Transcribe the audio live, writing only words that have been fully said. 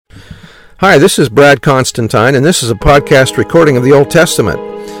Hi, this is Brad Constantine, and this is a podcast recording of the Old Testament.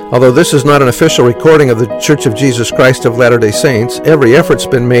 Although this is not an official recording of the Church of Jesus Christ of Latter-day Saints, every effort's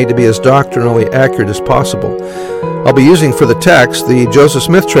been made to be as doctrinally accurate as possible. I'll be using for the text the Joseph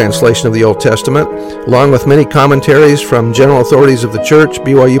Smith translation of the Old Testament, along with many commentaries from general authorities of the Church,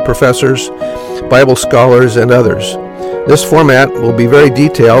 BYU professors, Bible scholars, and others. This format will be very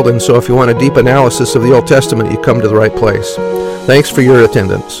detailed, and so if you want a deep analysis of the Old Testament, you come to the right place. Thanks for your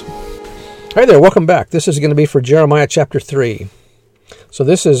attendance. Hi there, welcome back. This is going to be for Jeremiah chapter 3. So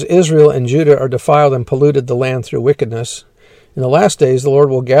this is Israel and Judah are defiled and polluted the land through wickedness. In the last days, the Lord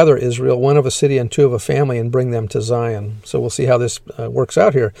will gather Israel, one of a city and two of a family, and bring them to Zion. So we'll see how this works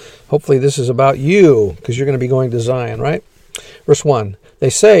out here. Hopefully this is about you, because you're going to be going to Zion, right? Verse 1, They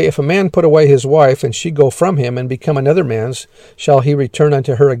say, If a man put away his wife, and she go from him, and become another man's, shall he return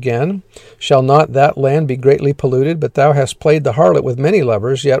unto her again? Shall not that land be greatly polluted? But thou hast played the harlot with many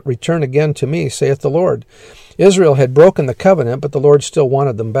lovers, yet return again to me, saith the Lord. Israel had broken the covenant, but the Lord still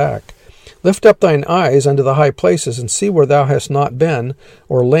wanted them back. Lift up thine eyes unto the high places, and see where thou hast not been,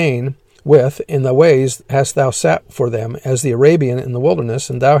 or lain with, in the ways hast thou sat for them, as the Arabian in the wilderness,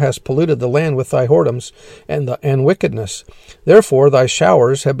 and thou hast polluted the land with thy whoredoms and wickedness. Therefore thy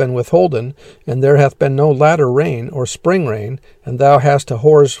showers have been withholden, and there hath been no latter rain, or spring rain, and thou hast a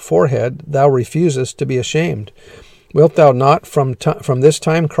whore's forehead, thou refusest to be ashamed. Wilt thou not from this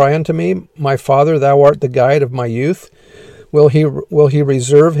time cry unto me, My Father, thou art the guide of my youth? Will he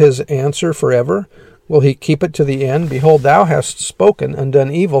reserve his answer forever? Will he keep it to the end? Behold, thou hast spoken and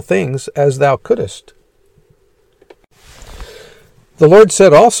done evil things as thou couldest. The Lord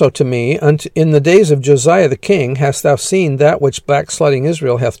said also to me, In the days of Josiah the king hast thou seen that which backsliding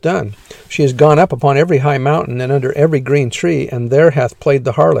Israel hath done. She is gone up upon every high mountain and under every green tree, and there hath played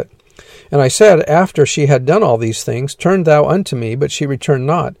the harlot. And I said, After she had done all these things, Turn thou unto me, but she returned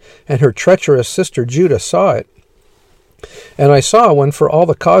not, and her treacherous sister Judah saw it. And I saw when for all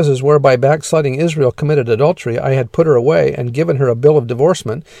the causes whereby backsliding Israel committed adultery, I had put her away, and given her a bill of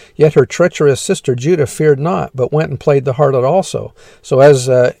divorcement, yet her treacherous sister Judah feared not, but went and played the harlot also. So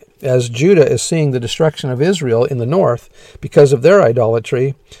as Judah is seeing the destruction of Israel in the north, because of their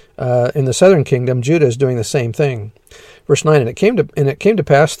idolatry, in the southern kingdom, Judah is doing the same thing. Verse 9, And it came to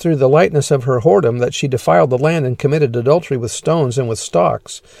pass through the lightness of her whoredom that she defiled the land and committed adultery with stones and with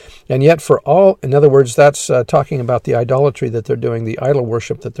stocks. And yet for all, in other words, that's talking about the idolatry that they're doing, the idol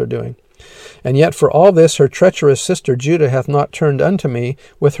worship that they're doing. And yet for all this her treacherous sister Judah hath not turned unto me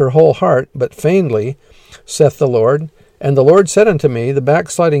with her whole heart, but feignedly, saith the Lord. And the Lord said unto me, The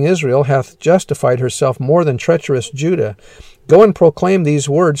backsliding Israel hath justified herself more than treacherous Judah. Go and proclaim these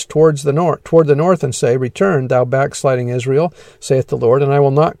words toward the north, and say, Return, thou backsliding Israel, saith the Lord, and I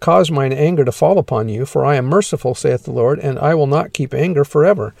will not cause mine anger to fall upon you, for I am merciful, saith the Lord, and I will not keep anger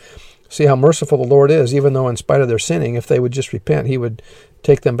forever. See how merciful the Lord is, even though in spite of their sinning, if they would just repent, he would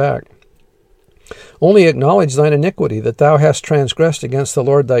take them back. Only acknowledge thine iniquity, that thou hast transgressed against the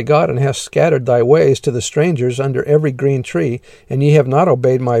Lord thy God, and hast scattered thy ways to the strangers under every green tree, and ye have not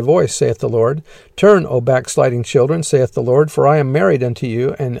obeyed my voice, saith the Lord. Turn, O backsliding children, saith the Lord, for I am married unto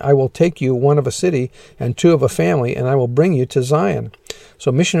you, and I will take you one of a city, and two of a family, and I will bring you to Zion.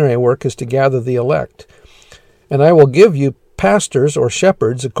 So missionary work is to gather the elect. And I will give you pastors or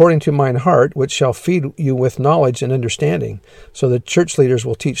shepherds according to mine heart, which shall feed you with knowledge and understanding. So the church leaders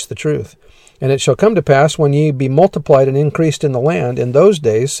will teach the truth. And it shall come to pass, when ye be multiplied and increased in the land, in those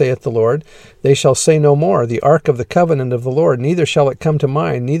days, saith the Lord, they shall say no more, The ark of the covenant of the Lord, neither shall it come to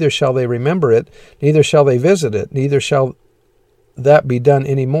mind, neither shall they remember it, neither shall they visit it, neither shall that be done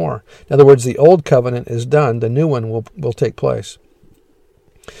any more. In other words, the old covenant is done, the new one will take place.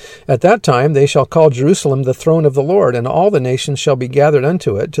 At that time they shall call Jerusalem the throne of the Lord, and all the nations shall be gathered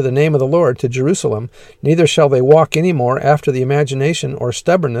unto it, to the name of the Lord, to Jerusalem. Neither shall they walk any more after the imagination or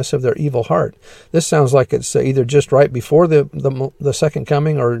stubbornness of their evil heart. This sounds like it's either just right before the second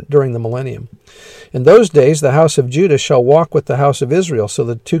coming or during the millennium. In those days the house of Judah shall walk with the house of Israel, so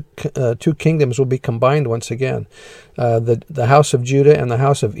the two kingdoms will be combined once again. The house of Judah and the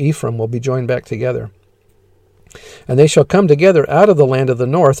house of Ephraim will be joined back together. And they shall come together out of the land of the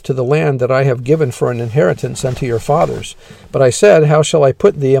north to the land that I have given for an inheritance unto your fathers. But I said, How shall I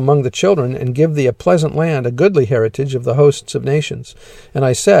put thee among the children, and give thee a pleasant land, a goodly heritage of the hosts of nations? And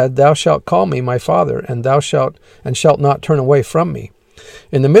I said, Thou shalt call me my father, and thou shalt not turn away from me.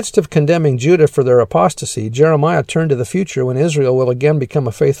 In the midst of condemning Judah for their apostasy, Jeremiah turned to the future when Israel will again become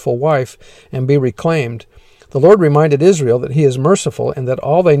a faithful wife and be reclaimed. The Lord reminded Israel that he is merciful and that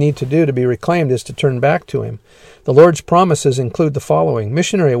all they need to do to be reclaimed is to turn back to him. The Lord's promises include the following: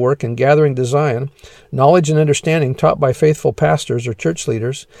 missionary work and gathering to Zion, knowledge and understanding taught by faithful pastors or church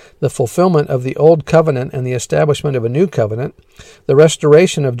leaders, the fulfillment of the old covenant and the establishment of a new covenant, the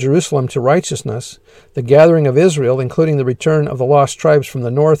restoration of Jerusalem to righteousness, the gathering of Israel, including the return of the lost tribes from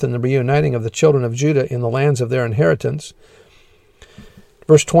the north and the reuniting of the children of Judah in the lands of their inheritance.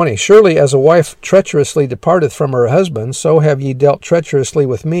 Verse 20, surely as a wife treacherously departeth from her husband, so have ye dealt treacherously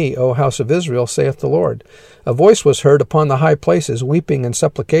with me, O house of Israel, saith the Lord. A voice was heard upon the high places, weeping and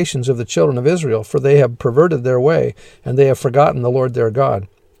supplications of the children of Israel, for they have perverted their way, and they have forgotten the Lord their God.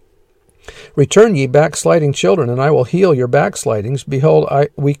 Return, ye backsliding children, and I will heal your backslidings. Behold,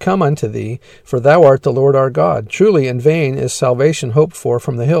 we come unto thee, for thou art the Lord our God. Truly in vain is salvation hoped for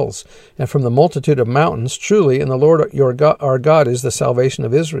from the hills, and from the multitude of mountains. Truly in the Lord our God is the salvation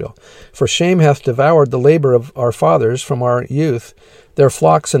of Israel. For shame hath devoured the labor of our fathers from our youth, their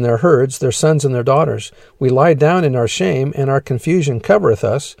flocks and their herds, their sons and their daughters. We lie down in our shame, and our confusion covereth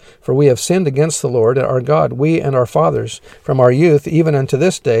us, for we have sinned against the Lord our God, we and our fathers, from our youth even unto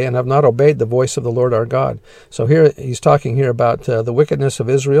this day, and have not obeyed the voice of the Lord our God. So here he's talking here about the wickedness of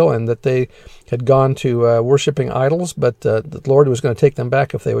Israel, and that they had gone to worshiping idols, but the Lord was going to take them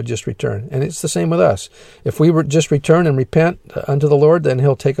back if they would just return. And it's the same with us. If we would just return and repent unto the Lord, then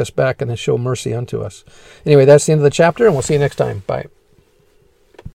he'll take us back and show mercy unto us. Anyway, that's the end of the chapter, and we'll see you next time. Bye.